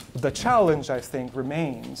 The challenge, I think,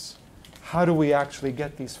 remains, how do we actually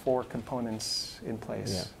get these 4 components in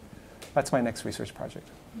place? Yeah. That's my next research project.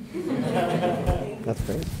 That's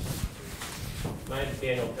great. My name is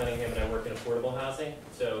Daniel Cunningham, and I work in affordable housing.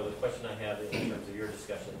 So the question I have in terms of your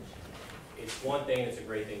discussion, it's one thing, it's a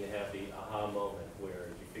great thing to have the aha moment where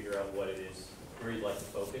you figure out what it is, where you'd like to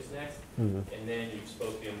focus next. And then you've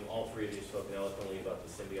spoken, all 3 of you have spoken eloquently about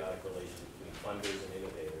the symbiotic relationship between funders and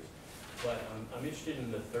innovators. But I'm interested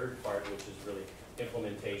in the third part, which is really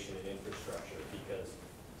implementation and infrastructure, because,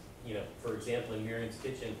 for example, in Miriam's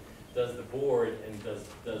Kitchen, does the board and does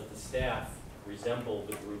the staff resemble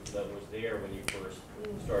the group that was there when you first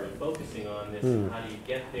started focusing on this? And how do you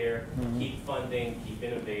get there, keep funding, keep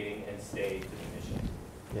innovating, and stay to the mission?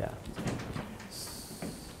 Yeah.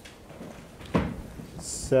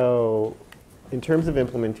 So in terms of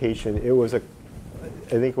implementation, it was I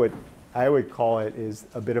think what I would call it is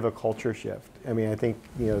a bit of a culture shift. I mean, I think,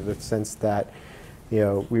 the sense that,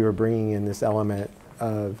 we were bringing in this element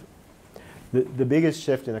of, the biggest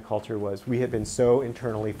shift in the culture was we had been so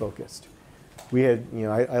internally focused. We had,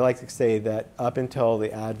 I like to say that up until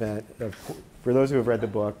the advent of, for those who have read the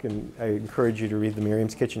book, and I encourage you to read the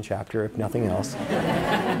Miriam's Kitchen chapter, if nothing else.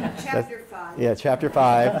 Chapter 5. Yeah, chapter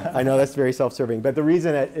 5. I know that's very self-serving. But the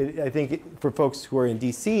reason I think for folks who are in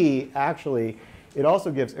DC, actually, it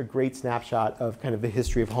also gives a great snapshot of kind of the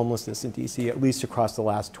history of homelessness in DC, at least across the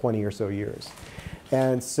last 20 or so years.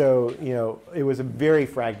 And so, it was a very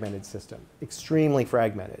fragmented system, extremely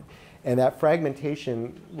fragmented. And that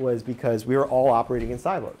fragmentation was because we were all operating in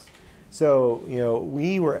silos. So,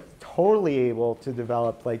 we were totally able to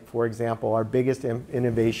develop, like, for example, our biggest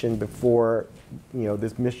innovation before,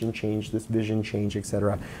 this mission change, this vision change, et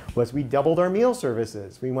cetera, was we doubled our meal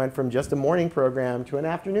services. We went from just a morning program to an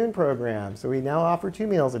afternoon program. So we now offer 2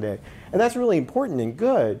 meals a day. And that's really important and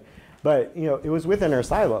good. But, it was within our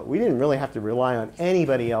silo. We didn't really have to rely on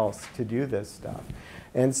anybody else to do this stuff.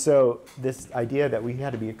 And so this idea that we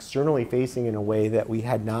had to be externally facing in a way that we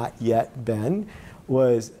had not yet been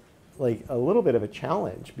was like a little bit of a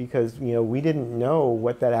challenge, because we didn't know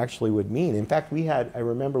what that actually would mean. In fact, I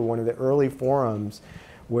remember one of the early forums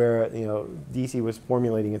where DC was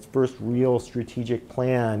formulating its first real strategic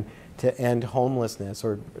plan to end homelessness,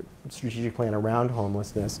 or strategic plan around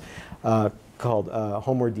homelessness, called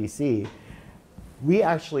Homeward DC. We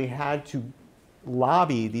actually had to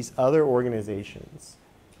lobby these other organizations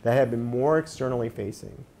that had been more externally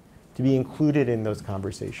facing to be included in those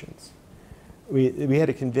conversations. We had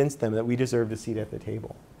to convince them that we deserved a seat at the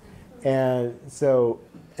table. And so,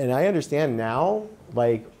 and I understand now,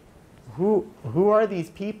 like, who are these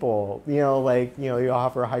people? You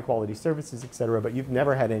offer high quality services, et cetera, but you've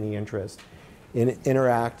never had any interest in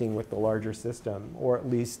interacting with the larger system, or at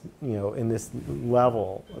least, in this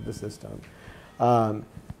level of the system.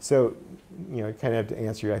 So, kind of to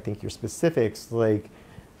answer, I think, your specifics, like,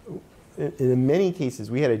 in many cases,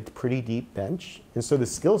 we had a pretty deep bench, and so the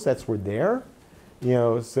skill sets were there.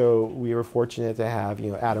 So we were fortunate to have,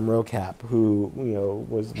 Adam Rocap, who,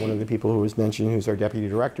 was one of the people who was mentioned, who's our deputy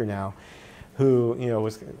director now, who,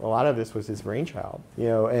 was, a lot of this was his brainchild,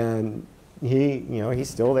 and he's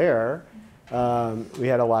still there. We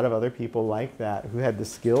had a lot of other people like that who had the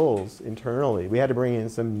skills internally. We had to bring in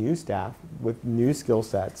some new staff with new skill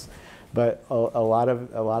sets, but a lot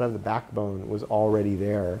of the backbone was already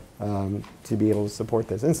there to be able to support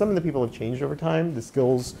this. And some of the people have changed over time. The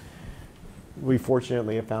skills, we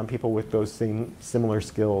fortunately have found people with those similar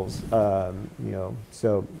skills.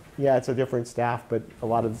 So yeah, it's a different staff, but a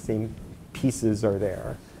lot of the same pieces are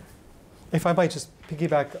there. If I might just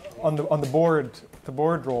piggyback on the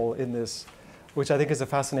board role in this, which I think is a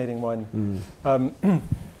fascinating one.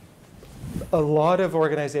 A lot of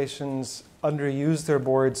organizations underuse their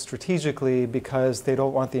boards strategically because they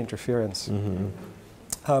don't want the interference. And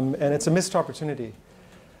it's a missed opportunity.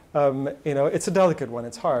 It's a delicate one.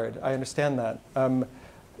 It's hard. I understand that.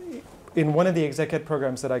 In one of the exec ed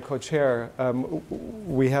programs that I co-chair,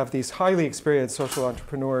 we have these highly experienced social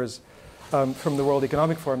entrepreneurs from the World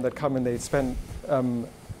Economic Forum that come and they spend,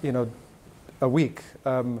 a week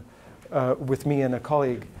with me and a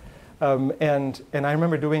colleague. And I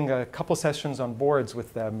remember doing a couple sessions on boards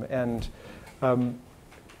with them. And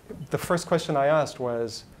the first question I asked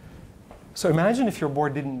was, so imagine if your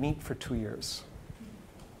board didn't meet for 2 years.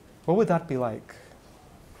 What would that be like?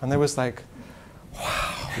 And there was like,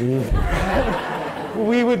 wow.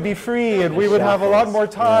 We would be free, and we would have a lot more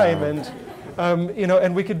time, and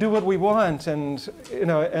and we could do what we want, and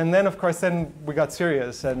and then of course then we got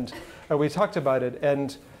serious, and we talked about it,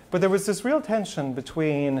 but there was this real tension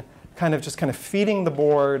between kind of feeding the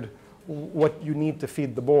board what you need to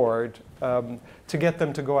feed the board to get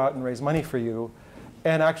them to go out and raise money for you,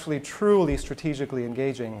 and actually truly strategically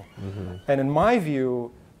engaging. And in my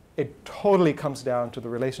view, it totally comes down to the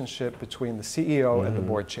relationship between the CEO and the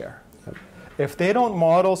board chair. If they don't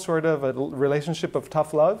model sort of a relationship of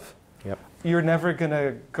tough love, you're never going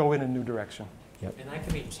to go in a new direction. And that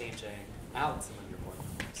can be changing out some of your board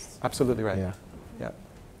members. Absolutely right. Yeah.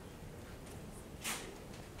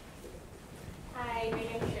 Hi, my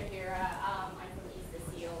name is Shahira. I'm from East the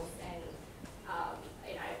Seals, and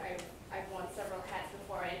I've worn several hats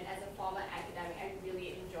before. And as a former academic, I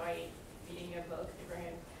really enjoyed reading your book,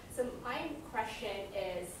 Ebrahim. So my question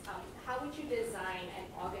is, how would you design an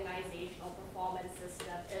organizational performance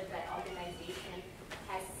system if that organization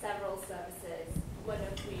has several services, one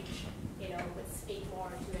of which would speak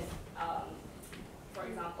more to it, for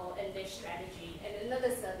example, in this strategy, and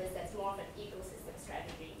another service that's more of an ecosystem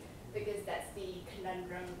strategy, because that's the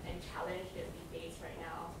conundrum and challenge that we face right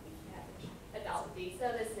now. We have adult day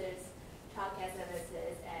services, childcare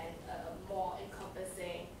services, and more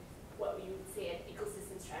encompassing what we would say an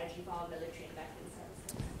ecosystem strategy for our military and veteran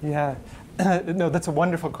services. Yeah, no, that's a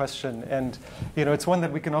wonderful question, and it's one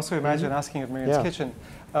that we can also imagine asking at Miriam's Kitchen.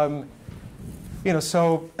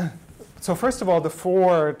 So first of all, the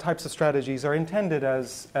 4 types of strategies are intended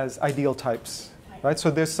as ideal types, right? So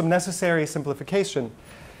there's some necessary simplification,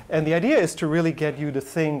 and the idea is to really get you to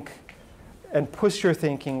think and push your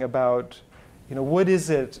thinking about, what is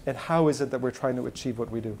it and how is it that we're trying to achieve what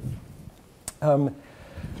we do.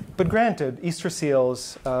 But granted, Easter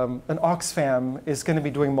Seals, an Oxfam is going to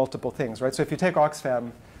be doing multiple things, right? So if you take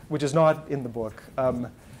Oxfam, which is not in the book, but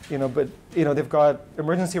they've got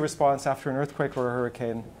emergency response after an earthquake or a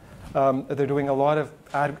hurricane. They're doing a lot of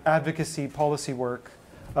advocacy policy work.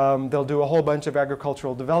 They'll do a whole bunch of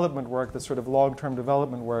agricultural development work, that's sort of long-term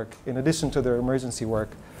development work, in addition to their emergency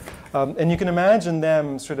work. And you can imagine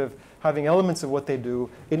them sort of having elements of what they do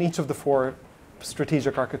in each of the 4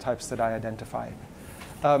 strategic archetypes that I identify.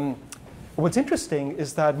 What's interesting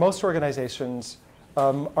is that most organizations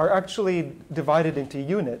are actually divided into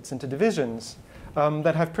units, into divisions,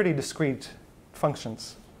 that have pretty discrete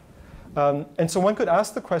functions. And so one could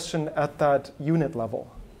ask the question at that unit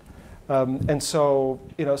level. And so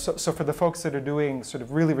for the folks that are doing sort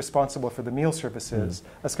of really responsible for the meal services,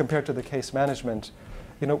 as compared to the case management,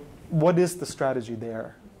 what is the strategy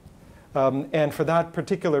there? And for that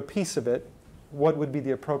particular piece of it, what would be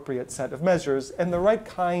the appropriate set of measures and the right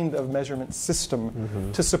kind of measurement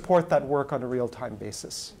system to support that work on a real-time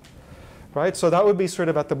basis, right? So that would be sort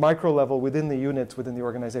of at the micro level within the units, within the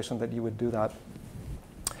organization, that you would do that.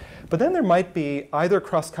 But then there might be either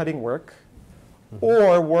cross-cutting work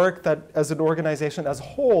or work that, as an organization as a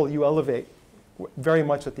whole, you elevate very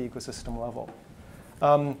much at the ecosystem level.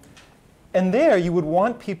 And there you would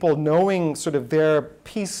want people knowing sort of their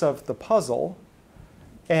piece of the puzzle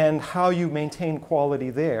and how you maintain quality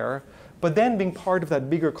there, but then being part of that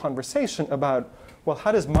bigger conversation about, well,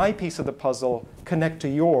 how does my piece of the puzzle connect to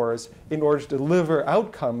yours in order to deliver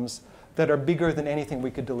outcomes that are bigger than anything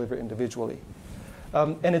we could deliver individually?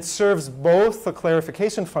 And it serves both the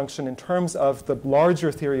clarification function in terms of the larger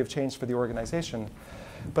theory of change for the organization,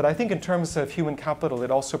 but I think in terms of human capital,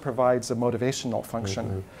 it also provides a motivational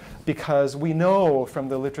function, because we know from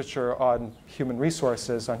the literature on human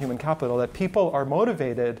resources, on human capital, that people are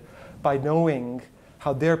motivated by knowing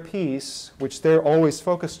how their piece, which they're always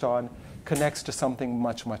focused on, connects to something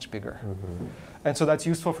much, much bigger. And so that's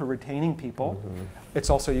useful for retaining people.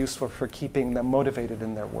 It's also useful for keeping them motivated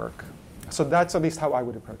in their work. So that's at least how I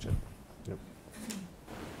would approach it.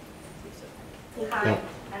 Hi,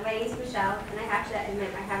 my name is Michelle, and I have to admit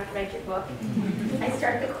I haven't read your book. I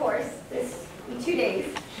started the course in 2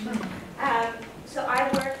 days. So I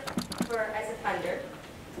work as a funder,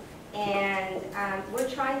 and we're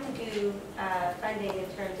trying to do funding in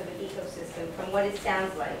terms of an ecosystem from what it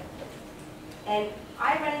sounds like. And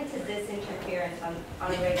I run into this interference on a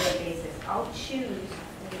regular basis. I'll choose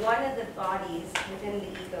one of the bodies within the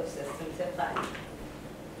ecosystem to fund.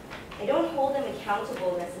 I don't hold them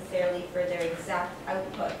accountable necessarily for their exact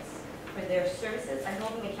outputs, for their services. I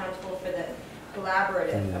hold them accountable for the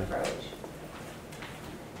collaborative approach.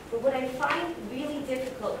 But what I find really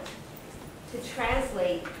difficult to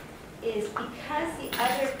translate is because the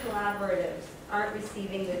other collaboratives aren't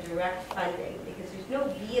receiving the direct funding, because there's no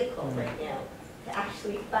vehicle right now to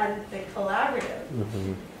actually fund the collaborative,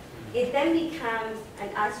 it then becomes an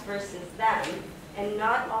us versus them, and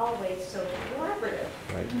not always so collaborative.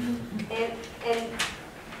 Right. And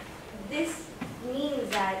this means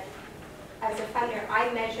that as a funder, I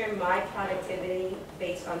measure my productivity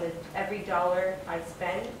based on every dollar I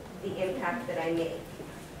spend, the impact that I make.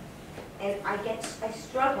 And I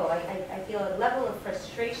struggle, I feel a level of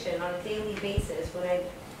frustration on a daily basis when I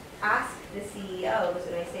ask the CEOs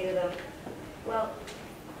and I say to them, well,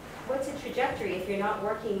 what's a trajectory if you're not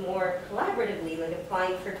working more collaboratively, like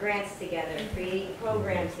applying for grants together, creating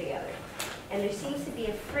programs together? And there seems to be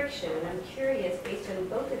a friction, and I'm curious, based on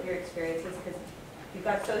both of your experiences, because you've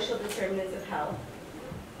got social determinants of health,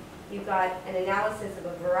 you've got an analysis of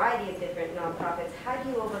a variety of different nonprofits. How do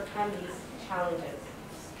you overcome these challenges?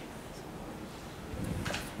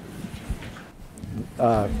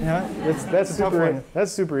 Yeah, That's a tough super. one.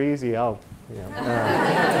 That's super easy.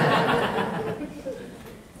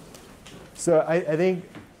 So I think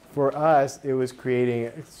for us, it was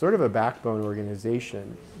creating sort of a backbone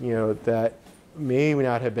organization, that may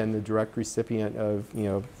not have been the direct recipient of,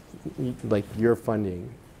 like your funding,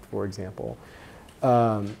 for example,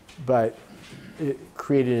 but it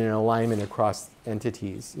created an alignment across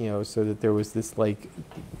entities, so that there was this, like,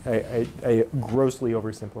 I grossly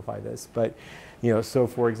oversimplify this, but, so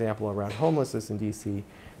for example, around homelessness in DC,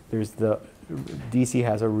 DC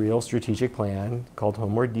has a real strategic plan called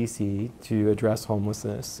Homeward DC to address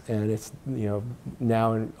homelessness, and it's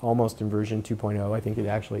now almost in version 2.0. I think it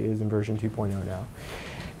actually is in version 2.0 now,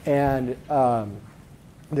 and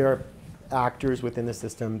there are actors within the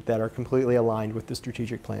system that are completely aligned with the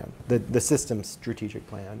strategic plan, the system's strategic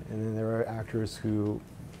plan, and then there are actors who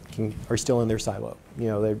are still in their silo.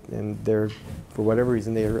 They're for whatever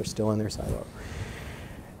reason they are still in their silo,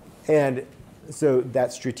 and so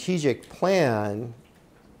that strategic plan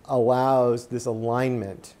allows this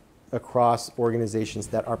alignment across organizations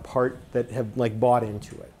that have like bought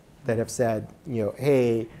into it, that have said,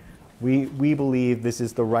 hey, we believe this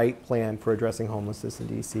is the right plan for addressing homelessness in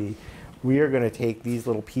DC. We are going to take these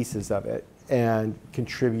little pieces of it and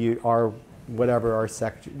contribute our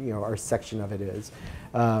section of it is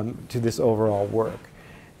to this overall work.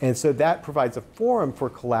 And so that provides a forum for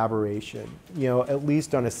collaboration, at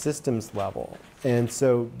least on a systems level. And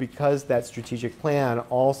so because that strategic plan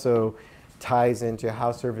also ties into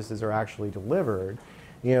how services are actually delivered,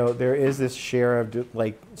 there is this share of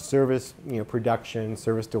service, production,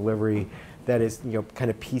 service delivery that is, kind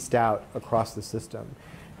of pieced out across the system.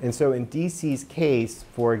 And so in DC's case,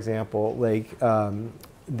 for example,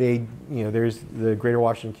 there's the Greater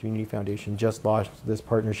Washington Community Foundation just launched this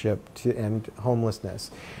partnership to end homelessness,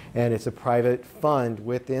 and it's a private fund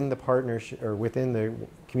within the partnership or within the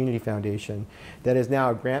community foundation that is now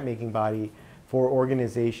a grant-making body for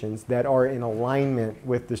organizations that are in alignment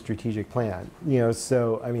with the strategic plan.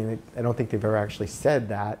 So I mean, I don't think they've ever actually said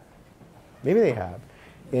that. Maybe they have,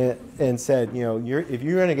 and said, if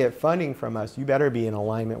you're going to get funding from us, you better be in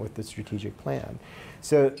alignment with the strategic plan.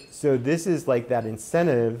 So this is like that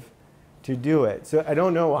incentive to do it. So I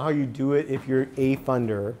don't know how you do it if you're a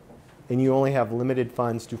funder and you only have limited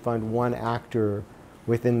funds to fund one actor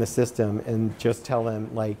within the system and just tell them,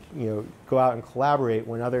 go out and collaborate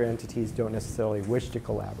when other entities don't necessarily wish to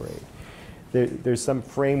collaborate. There's some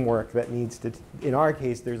framework that needs to, in our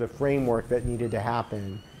case, there's a framework that needed to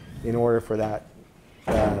happen in order for that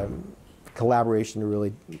collaboration to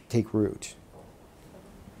really take root.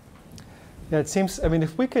 Yeah, it seems, I mean,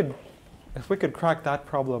 if we could crack that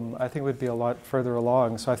problem, I think we'd be a lot further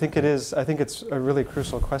along. So I think it's a really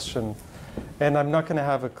crucial question. And I'm not going to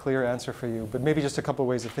have a clear answer for you, but maybe just a couple of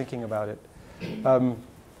ways of thinking about it. I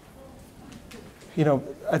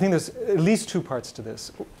think there's at least two parts to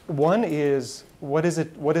this. One is, what does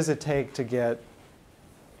it take to get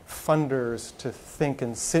funders to think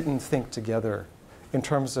and sit and think together in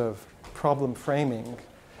terms of problem framing,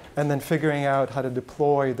 and then figuring out how to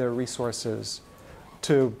deploy their resources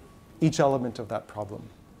to each element of that problem.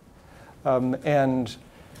 And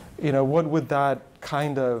what would that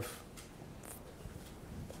kind of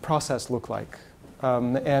process look like?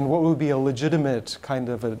 And what would be a legitimate kind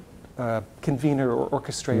of a convener or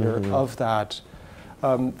orchestrator of that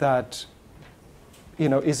that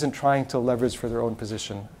isn't trying to leverage for their own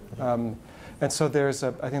position? And so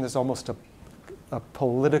I think there's almost a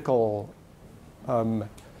political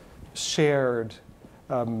shared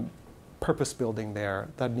purpose building there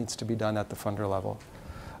that needs to be done at the funder level.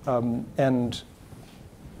 And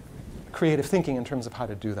creative thinking in terms of how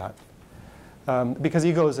to do that. Because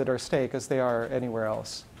egos are at stake as they are anywhere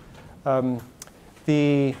else.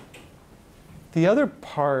 The other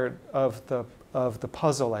part of the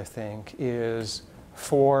puzzle, I think, is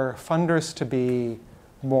for funders to be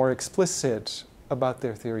more explicit about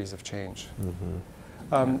their theories of change.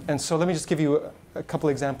 And so let me just give you a couple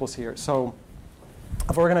examples here. So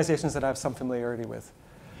of organizations that I have some familiarity with.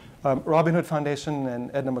 Robin Hood Foundation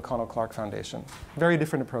and Edna McConnell Clark Foundation. Very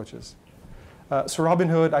different approaches. So Robin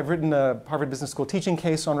Hood, I've written a Harvard Business School teaching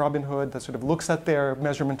case on Robin Hood that sort of looks at their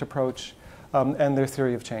measurement approach and their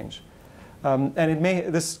theory of change. And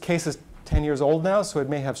this case is 10 years old now, so it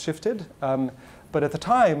may have shifted. But at the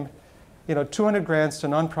time, 200 grants to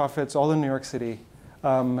nonprofits all in New York City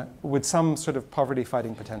with some sort of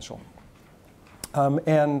poverty-fighting potential.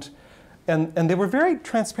 And they were very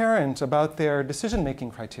transparent about their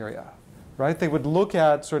decision-making criteria, right? They would look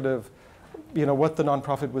at sort of, what the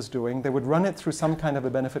nonprofit was doing. They would run it through some kind of a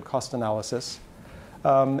benefit-cost analysis.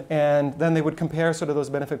 And then they would compare sort of those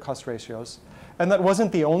benefit-cost ratios. And that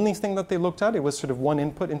wasn't the only thing that they looked at. It was sort of one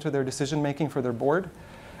input into their decision-making for their board.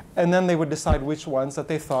 And then they would decide which ones that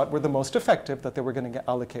they thought were the most effective that they were going to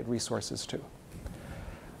allocate resources to.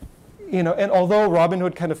 And although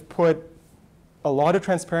Robinhood kind of put a lot of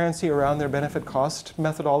transparency around their benefit-cost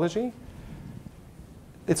methodology,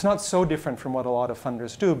 it's not so different from what a lot of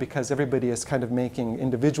funders do because everybody is kind of making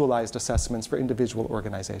individualized assessments for individual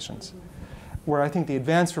organizations. Where I think the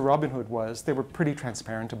advance for Robinhood was they were pretty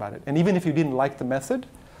transparent about it. And even if you didn't like the method,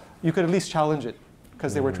 you could at least challenge it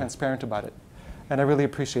because they were transparent about it. And I really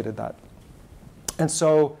appreciated that. And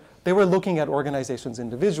so they were looking at organizations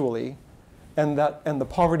individually and the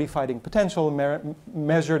poverty-fighting potential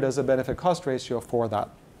measured as a benefit-cost ratio for that.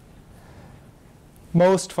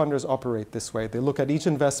 Most funders operate this way. They look at each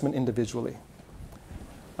investment individually.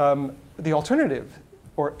 The alternative,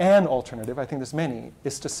 or an alternative, I think there's many,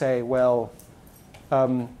 is to say, well,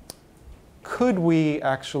 could we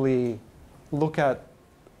actually look at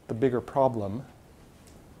the bigger problem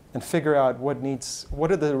and figure out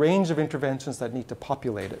what are the range of interventions that need to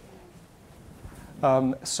populate it?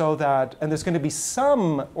 So that, and there's going to be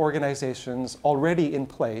some organizations already in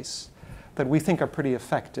place that we think are pretty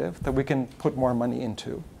effective, that we can put more money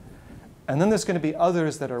into. And then there's going to be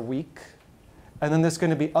others that are weak. And then there's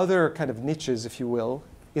going to be other kind of niches, if you will,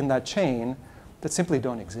 in that chain that simply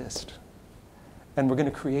don't exist. And we're going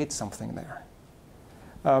to create something there.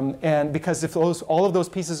 And because if all of those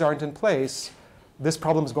pieces aren't in place, this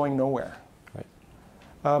problem is going nowhere.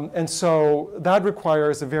 Right. And so that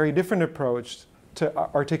requires a very different approach to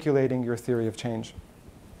articulating your theory of change.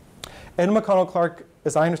 Edna McConnell Clark,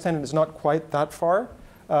 as I understand it, is not quite that far,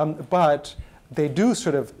 but they do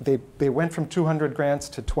sort of, they went from 200 grants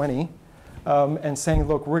to 20, and saying,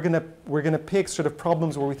 look, we're gonna pick sort of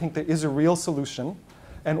problems where we think there is a real solution,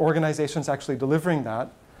 and organizations actually delivering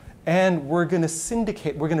that, and we're gonna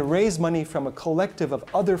syndicate, we're gonna raise money from a collective of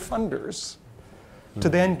other funders to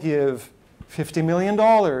then give $50 million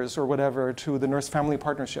or whatever to the Nurse Family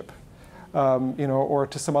Partnership, or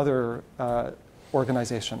to some other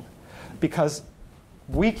organization. Because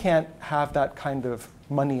we can't have that kind of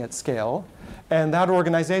money at scale, and that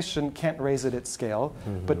organization can't raise it at scale,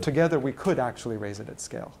 but together we could actually raise it at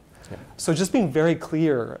scale. Yeah. So just being very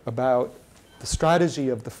clear about the strategy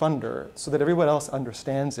of the funder so that everyone else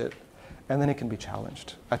understands it, and then it can be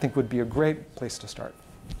challenged, I think would be a great place to start.